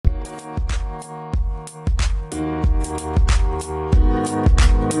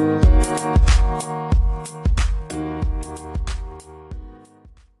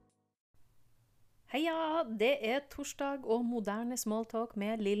torsdag og moderne smalltalk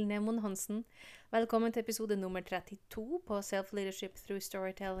med Lill Nemon Hansen. Velkommen til episode nummer 32 på Self-Leadership Through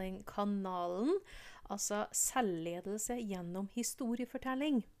Storytelling-kanalen, altså selvledelse gjennom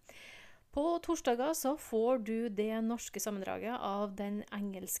historiefortelling. På torsdager så får du det norske sammendraget av den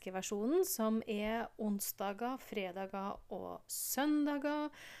engelske versjonen, som onsdager, fredager og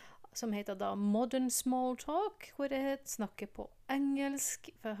søndager, som heter da Modern Small Talk, hvor jeg snakker på engelsk,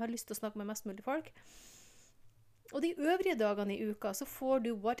 for jeg har lyst til å snakke med mest mulig folk. Og de øvrige dagene i uka så får du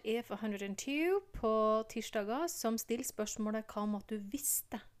What If 102 på tirsdager, som stiller spørsmålet hva om at du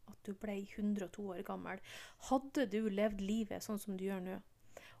visste at du ble 102 år gammel. Hadde du levd livet sånn som du gjør nå?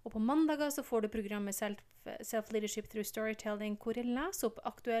 Og på mandager så får du programmet Self-Leadership Through Storytelling, hvor jeg leser opp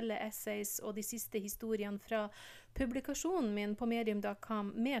aktuelle essays og de siste historiene fra publikasjonen min på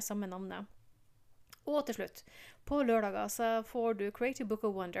medium.com med samme navnet. Og til slutt, på lørdager så får du Creative Book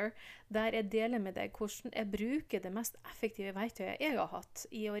of Wonder, der jeg deler med deg hvordan jeg bruker det mest effektive verktøyet jeg har hatt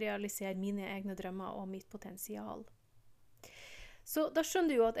i å realisere mine egne drømmer og mitt potensial. Så da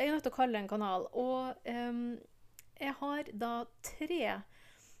skjønner du jo at jeg er nødt til å kalle det en kanal, og jeg har da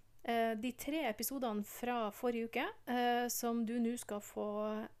de tre episodene fra forrige uke, som du nå skal få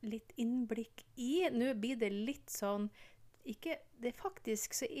litt innblikk i. Nå blir det litt sånn,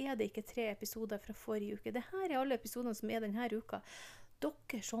 faktisk så er det ikke 3 episoder fra forrige uke. Dette er alle episodene som er denne uka.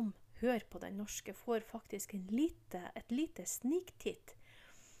 Dere som hører på den norske får faktisk et lite sniktitt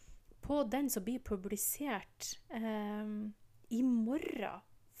på den som blir publisert i morgen,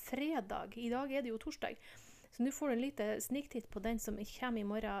 fredag. I dag er det jo torsdag. Så nå får du en lite sniktitt på den som kommer i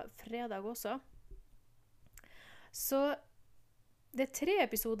morgen fredag også. Så det er 3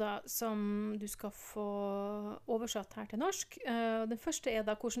 episoder som du skal få oversatt her til norsk. Den første er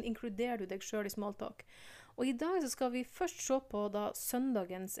da hvordan inkluderer du deg selv i smalltalk. Og i dag så skal vi først se på da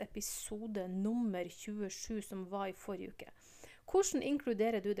søndagens episode nummer 27 som var i forrige uke. Hvordan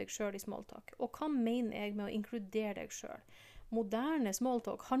inkluderer du deg selv i smalltalk? Og hva mener jeg med å inkludere deg selv? Moderne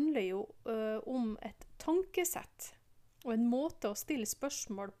smalltalk handler jo om et tankesett og en måte å stille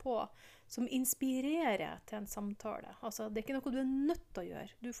spørsmål på som inspirerer til en samtale. Altså, det er ikke noe du er nødt til å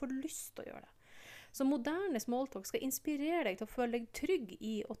gjøre, du får lyst til å gjøre det. Så moderne smalltalk skal inspirere deg til å føle deg trygg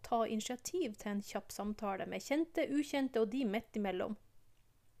i å ta initiativ til en kjapp samtale med kjente, ukjente og de midt imellom.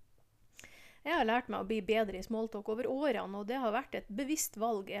 Jeg har lært meg å bli bedre i smalltalk over årene, og det har vært et bevisst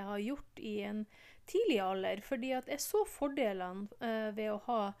valg jeg har gjort i en tidlig alder, fordi at jeg så fordelene ved å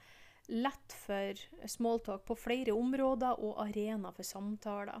ha lett for smalltalk på flere områder og arenaer for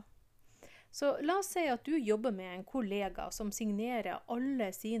samtaler. Så la oss si at du jobber med en kollega som signerer alle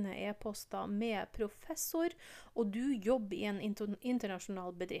sine e-poster med professor, og du jobber i en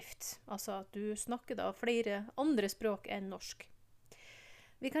internasjonal bedrift. Altså at du snakker da flere andre språk enn norsk.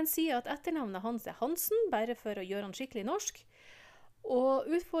 Vi kan si at etternavnet hans er Hansen, bare for å gjøre han skikkelig norsk. Og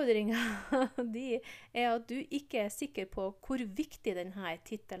utfordringen de er at du ikke er sikker på hvor viktig denne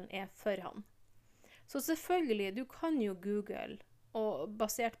titelen er for han. Så selvfølgelig, du kan jo Google, og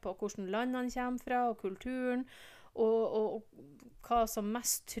basert på hvordan landene kommer fra, og kulturen, og hva som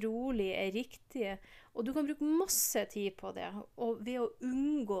mest trolig er riktig. Og du kan bruke masse tid på det, og ved å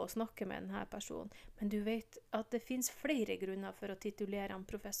unngå å snakke med denne personen. Men du vet at det finnes flere grunner for å titulere han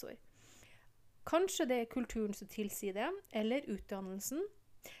professor. Kanskje det er kulturen som tilsier det, eller utdannelsen,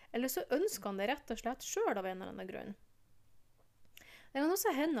 eller så ønsker han det rett og slett selv av en eller annen grunn. Det kan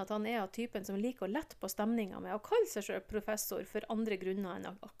også hende at han er av typen som liker å lette på stemningen med å kalle seg selv professor for andre grunner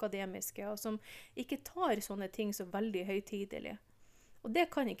enn akademiske, og som ikke tar sånne ting så veldig høytidelig. Og det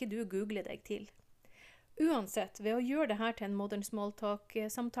kan ikke du google deg til. Uansett, ved å gjøre dette til en modern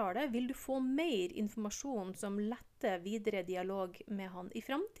smalltalk-samtale, vil du få mer informasjon som letter videre dialog med han i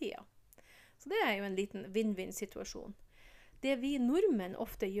fremtiden. Så det er jo en liten win-win-situasjon. Det vi nordmenn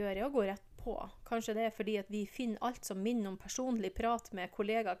ofte gjør er å gå rett på. Kanskje det er fordi at vi finner alt som minner om personlig prat med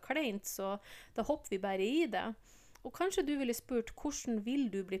kollegaer kleint, så da hopper vi bare i det. Og kanskje du ville spurt hvordan vil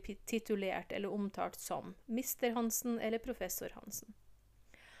du bli titulert eller omtalt som Mr. Hansen eller Professor Hansen.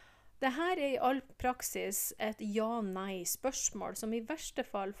 Dette er i all praksis et ja-nei-spørsmål som i verste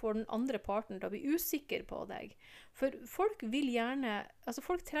fall får den andre parten til å bli usikker på deg. For folk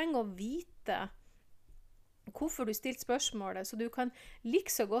trenger å vite hvorfor du stilte spørsmålet, så du kan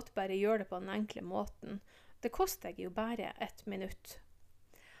like så godt bare gjøre det på den enkle måten. Det koster deg jo bare 1 minutt.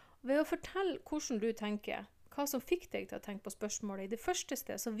 Ved å fortelle hvordan du tenker, hva som fikk deg til å tenke på spørsmålet i det første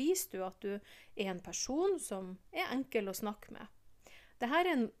sted, så viser du at du er en person som er enkel å snakke med.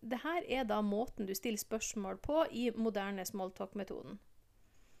 Dette er da måten du stiller spørsmål på i moderne smalltalk-metoden.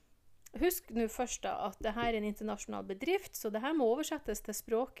 Husk nå først da at dette er en internasjonal bedrift, så dette må oversettes til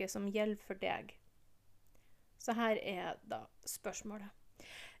språket som gjelder for deg. Så her er da spørsmålet.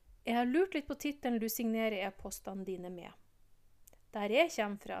 Jeg har lurt litt på titelen du signerer e-postene dine med. Der jeg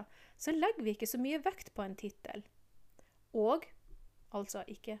kommer fra, så legger vi ikke så mye vekt på en titel. Og, altså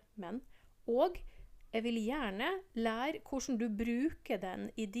ikke men, og jeg vil gjerne lære hvordan du bruker den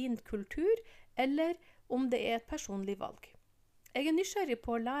i din kultur, eller om det er et personlig valg. Jeg er nysgjerrig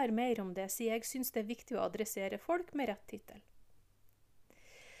på å lære mer om det, siden jeg synes det er viktig å adressere folk med rett titel.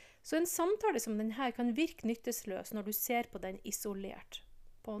 Så en samtale som denne kan virke nyttesløs når du ser på den isolert.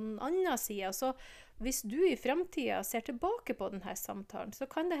 På en annen side, så hvis du i fremtiden ser tilbake på denne samtalen, så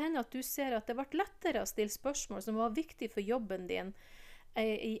kan det hende at du ser at det ble lettere å stille spørsmål som var viktig for jobben din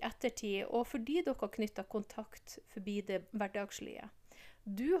i ettertid, og fordi dere har knyttet kontakt forbi det hverdagslige.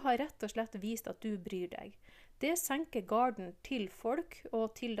 Du har rett og slett vist at du bryr deg. Det senker garden til folk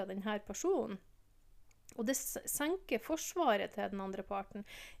og til denne personen. Og det senker forsvaret til den andre parten.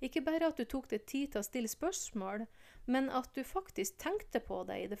 Ikke bare at du tok deg tid til å stille spørsmål, men at du faktisk tenkte på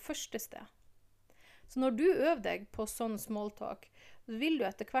det i det første sted. Så når du øver deg på sånn smalltalk, vil du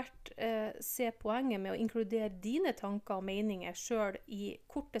etter hvert se poenget med å inkludere dine tanker og meninger selv i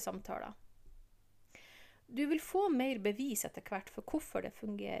korte samtaler. Du vil få mer bevis etter hvert for hvorfor det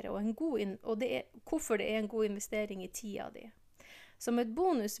fungerer, og hvorfor det er en god investering i tida di. Som et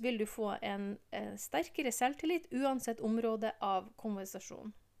bonus vil du få en sterkere selvtillit uansett område av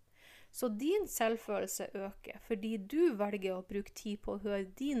konversasjon. Så din selvfølelse øker fordi du velger å bruke tid på å høre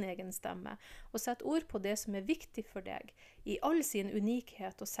din egen stemme og sette ord på det som er viktig for deg i all sin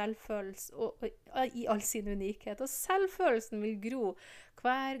unikhet og selvfølelsen vil gro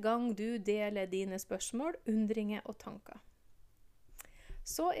hver gang du deler dine spørsmål, undringer og tanker.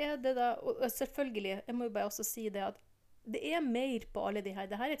 Så er det da, og selvfølgelig, jeg må jo bare også si det at det er mer på alle de her.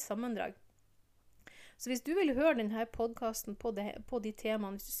 Dette er et sammendrag. Så hvis du vil høre denne podcasten på de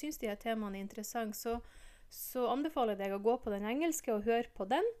temaene, hvis du synes de her temaene er interessante, så anbefaler jeg deg å gå på den engelske og høre på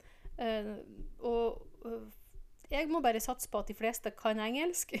den. Jeg må bare satse på at de fleste kan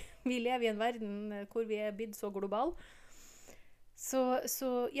engelsk. Vi lever i en verden hvor vi er blitt så global.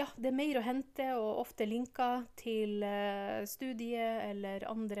 Så ja, det er mer å hente, og ofte linker til studier eller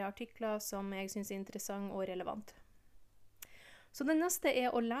andre artikler som jeg synes er interessant og relevant. Så det neste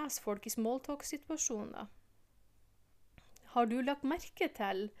er å lese folk i smalltalk-situasjoner. Har du lagt merke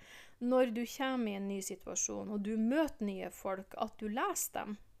til når du kommer i en ny situasjon, og du møter nye folk, at du leser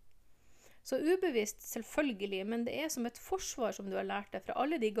dem? Så ubevisst, selvfølgelig, men det er som et forsvar som du har lært deg fra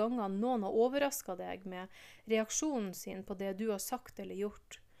alle de gangene noen har overrasket deg med reaksjonen sin på det du har sagt eller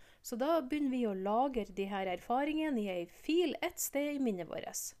gjort. Så da begynner vi å lagre de her erfaringene i en fil et sted i minnet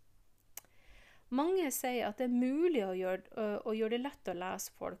vårt. Mange sier at det er mulig å gjøre det lett å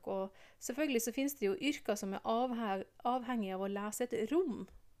lese folk, og selvfølgelig så finnes det jo yrker som er avhengig av å lese et rom.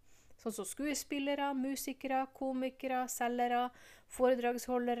 Sånn som skuespillere, musikere, komikere, selgere,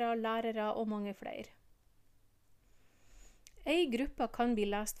 foredragsholdere, lærere og mange flere. En gruppe kan bli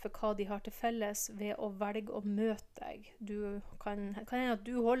lest for hva de har til felles ved å velge å møte deg. Kan hende at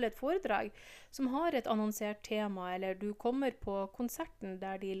du holder et foredrag som har et annonsert tema, eller du kommer på konserten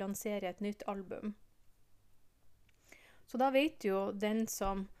der de lanserer et nytt album. Så da vet jo den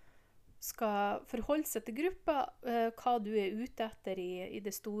som skal forholde seg til gruppa hva du er ute etter i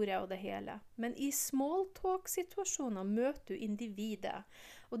det store og det hele. Men i smalltalk-situasjoner møter du individet.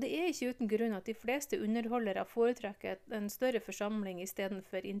 Og det er ikke uten grunn at de fleste underholdere foretrekker en større forsamling i stedet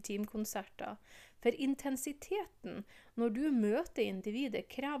for intimkonserter. For intensiteten når du møter individet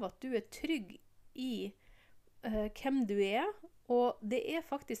krever at du er trygg i hvem du er, og det er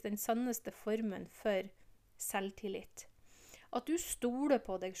faktisk den sanneste formen for selvtillit. At du stoler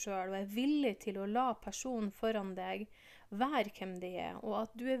på deg selv og er villig til å la personen foran deg være hvem de er, og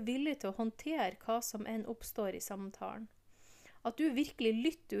at du er villig til å håndtere hva som enn oppstår i samtalen. At du virkelig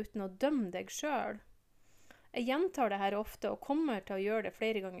lytter uten å dømme deg selv. Jeg gjentar det her ofte og kommer til å gjøre det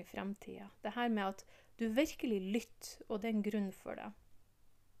flere ganger i fremtiden. Det her med at du virkelig lytter, og det er en grunn for det.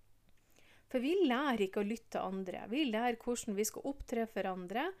 For vi lærer ikke å lytte til andre. Vi lærer hvordan vi skal opptre for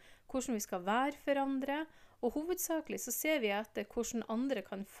andre, hvordan vi skal være for andre, og hovedsakelig så ser vi etter hvordan andre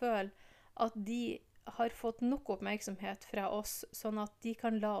kan føle at de har fått nok oppmerksomhet fra oss, sånn at de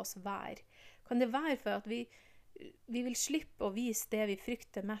kan la oss være. Kan det være for at vi vil slippe å vise det vi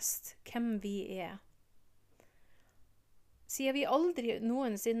frykter mest, hvem vi er? Siden vi aldri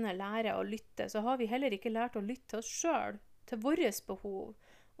noensinne lærer å lytte, så har vi heller ikke lært å lytte til oss selv, til våre behov.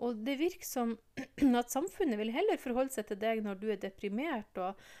 Og det virker som at samfunnet vil heller forholde seg til deg når du er deprimert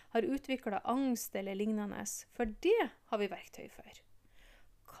og har utviklet angst eller lignende, for det har vi verktøy for.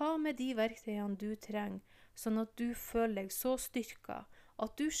 Hva med de verktøyene du trenger, sånn at du føler deg så styrket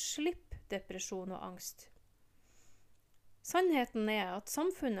at du slipper depresjon og angst? Sannheten er at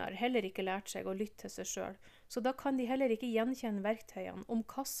samfunnet har heller ikke lært seg å lytte til seg selv, så da kan de heller ikke gjenkjenne verktøyene om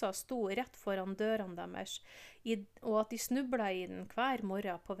kassa sto rett foran dørene deres, og at de snublet i den hver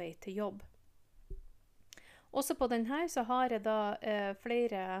morgen på vei til jobb. Også på denne så har jeg da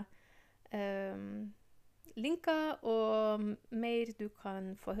flere linker og mer du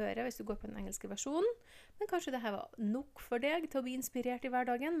kan få høre hvis du går på den engelske versjonen. Men kanskje dette var nok for deg til å bli inspirert i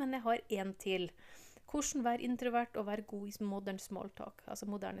hverdagen, men jeg har en til. Hvordan være introvert og være god i moderne smalltalk, altså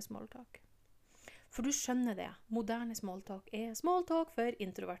moderne smalltalk. For du skjønner det, moderne smalltalk er smalltalk for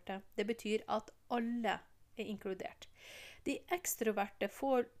introverte. Det betyr at alle er inkludert. De ekstroverte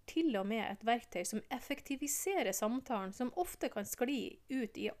får til og med et verktøy som effektiviserer samtalen, som ofte kan skli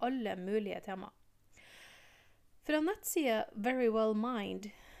ut i alle mulige temaer. Fra nettsida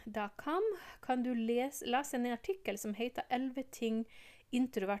verywellmind.com kan du lese en artikkel som heter 11 ting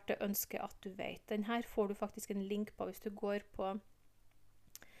introverte ønsker at du vet. Den her får du faktisk en link på hvis du går på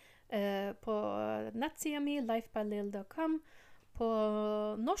nettsida mi, lifebylil.com, på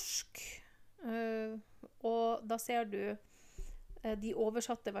norsk, og da ser du de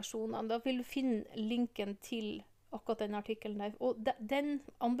oversatte versjonene. Da vil du finne linken til akkurat den artikkelen der, og den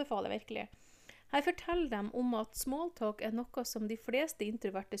anbefaler jeg virkelig. Her forteller de om at smalltalk er noe som de fleste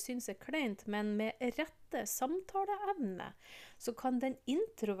introverte synes er kleint, men med rette samtaleevne, så kan den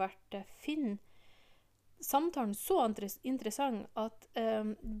introverte finne samtalen så interessant at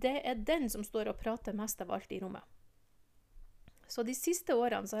det er den som står og prater mest av alt i rommet. Så de siste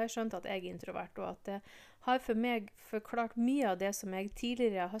årene så har jeg skjønt at jeg er introvert, og at det har for meg forklart mye av det som jeg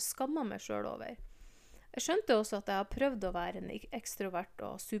tidligere har skammet meg selv over. Jeg skjønte også at jeg har prøvd å være en ekstrovert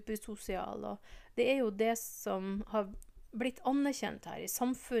og supersosial, og det er jo det som har blitt anerkjent her i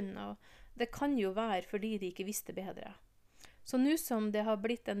samfunnet, og det kan jo være fordi de ikke visste bedre. Så nå som det har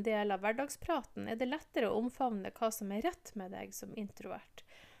blitt en del av hverdagspraten, er det lettere å omfavne hva som er rett med deg som introvert.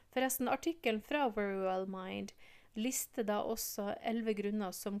 Forresten, artikkelen fra Verywellmind lister da også 11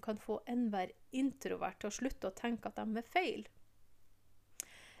 grunner som kan få enhver introvert til å slutte å tenke at de er feil.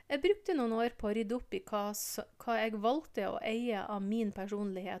 Jeg brukte noen år på å rydde opp i hva jeg valgte å eie av min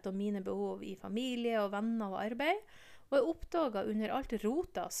personlighet og mine behov i familie og venner og arbeid, og jeg oppdaget under alt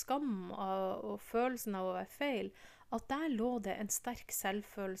rota, skam og følelsen av å være feil, at der lå det en sterk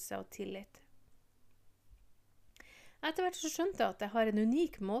selvfølelse og tillit. Etter hvert så skjønte jeg at jeg har en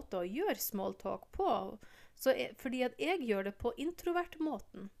unik måte å gjøre smalltalk på, fordi at jeg gjør det på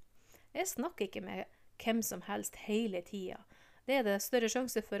introvert-måten. Jeg snakker ikke med hvem som helst hele tiden. Det er det større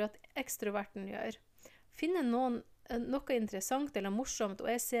sjanse for at ekstroverten gjør. Finner noe interessant eller morsomt,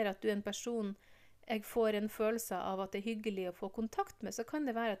 og jeg ser at du er en person jeg får en følelse av at det er hyggelig å få kontakt med, så kan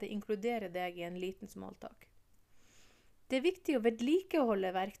det være at jeg inkluderer deg i en liten smalltalk. Det er viktig å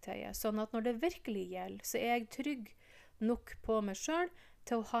vedlikeholde verktøyet, sånn at når det virkelig gjelder, så er jeg trygg nok på meg selv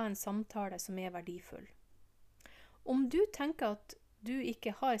til å ha en samtale som er verdifull. Om du tenker at du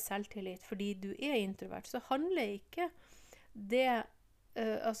ikke har selvtillit fordi du er introvert, så handler ikke det,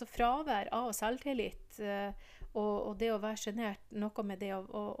 altså fravær av selvtillit og det å være genert, noe med det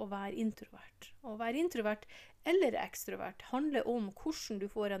å være introvert. Å være introvert eller ekstrovert handler om hvordan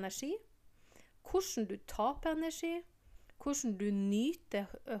du får energi, hvordan du taper energi, hvordan du nyter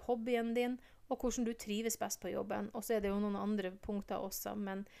hobbyen din, og hvordan du trives best på jobben. Og så er det jo noen andre punkter også,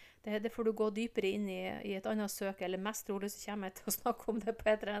 men det får du gå dypere inn i et annet søk, eller mest trolig så kommer jeg til å snakke om det på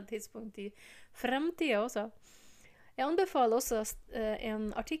et eller annet tidspunkt i fremtiden også. Jeg anbefaler også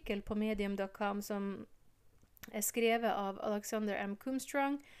en artikkel på medium.com som er skrevet av Alexander M.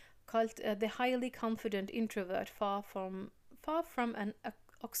 Kumstrong, kalt The Highly Confident Introvert, Far from an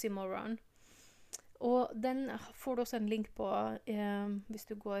Oxymoron. Og den får du også en link på hvis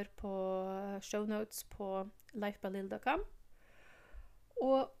du går på show notes på lifebylil.com.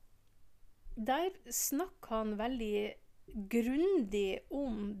 Og der snakker han veldig grundig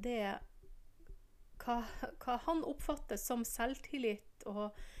om det hva han oppfatter som selvtillit,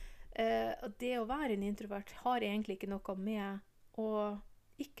 og det å være en introvert har egentlig ikke noe med å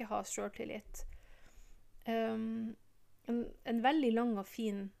ikke ha selvtillit. En veldig lang og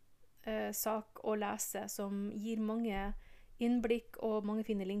fin sak å lese som gir mange innblikk, og mange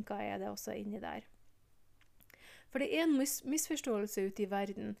fine linker er det også inni der. For det er en misforståelse ute i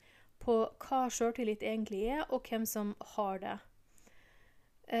verden på hva selvtillit egentlig er, og hvem som har det.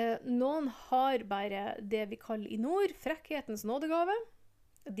 Noen har bare det vi kaller i nord frekkhetens nådegave.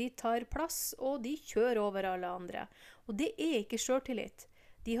 De tar plass, og de kjører over alle andre. Og det er ikke selvtillit.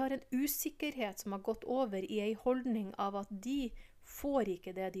 De har en usikkerhet som har gått over i en holdning av at de får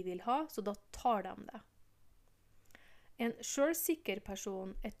ikke det de vil ha, så da tar de det. En selvsikker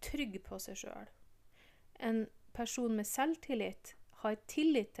person er trygg på seg selv. En person med selvtillit har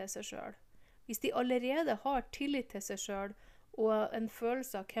tillit til seg selv, hvis de allerede har tillit til seg selv og en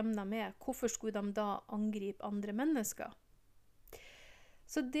følelse av hvem de er, hvorfor skulle de da angripe andre mennesker?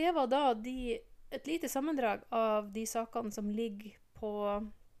 Så det var da et lite sammendrag av de sakene som ligger på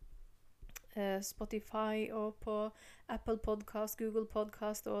Spotify og på Apple Podcast, Google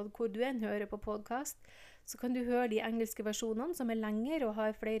Podcast og hvor du enn hører på podcast. Så kan du høre de engelske versjonene som lengre og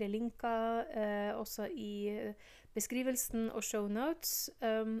har flere linker også i beskrivelsen og show notes.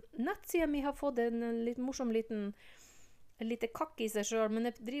 Nettsiden min har fått en litt morsom lite kakk i seg selv, men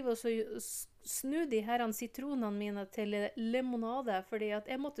jeg driver også snu de her sitronene mine til limonade, fordi at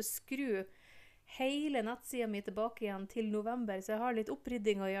jeg måtte skru hele nettsiden min tilbake igjen til november, så jeg har litt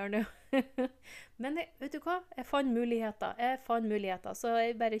opprydding å gjøre nå. Men vet du hva? Jeg fant muligheter, så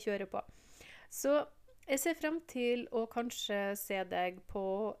jeg bare kjører på. Så jeg ser frem til å kanskje se deg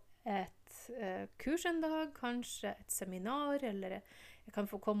på et kurs en dag, kanskje et seminar, eller jeg kan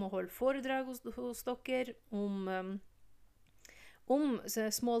få komme og holde foredrag hos dere om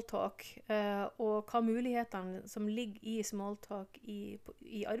smalltalk, og hva mulighetene som ligger i smalltalk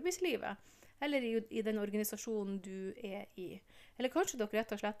i arbeidslivet, eller i den organisasjonen du er i. Eller kanskje dere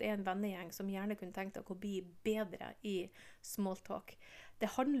rett og slett en vennegjeng som gjerne kunne tenkt dere å bli bedre i smalltalk.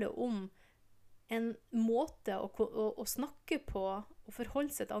 Det handler om en måte å snakke på og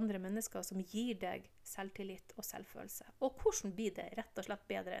forholde seg til andre mennesker som gir deg selvtillit og selvfølelse. Og hvordan blir det rett og slett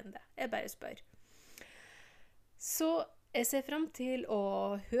bedre enn det? Jeg bare spør. Så jeg ser frem til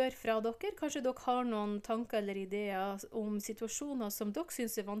å høre fra dere. Kanskje dere har noen tanker eller ideer om situasjoner som dere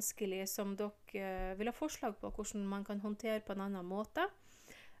synes vanskelig, som dere vil ha forslag på hvordan man kan håndtere på en annen måte.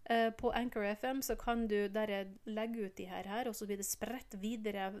 På Anchor FM så kan du legge ut de her, og så blir det spredt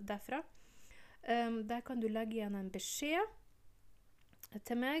videre derfra. Der kan du legge igjen en beskjed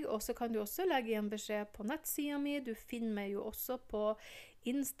til meg, og så kan du også legge igjen beskjed på nettsiden min. Du finner meg jo også på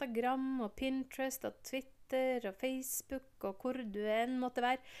Instagram og Pinterest og Twitter og Facebook og hvor du enn måtte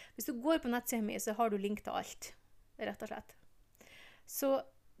være. Hvis du går på nettsiden min, så har du link til alt, rett og slett. Så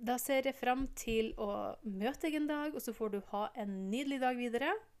da ser jeg frem til å møte deg en dag, og så får du ha en nydelig dag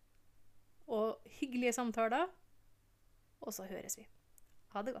videre, og hyggelige samtaler, og så høres vi.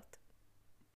 Ha det godt.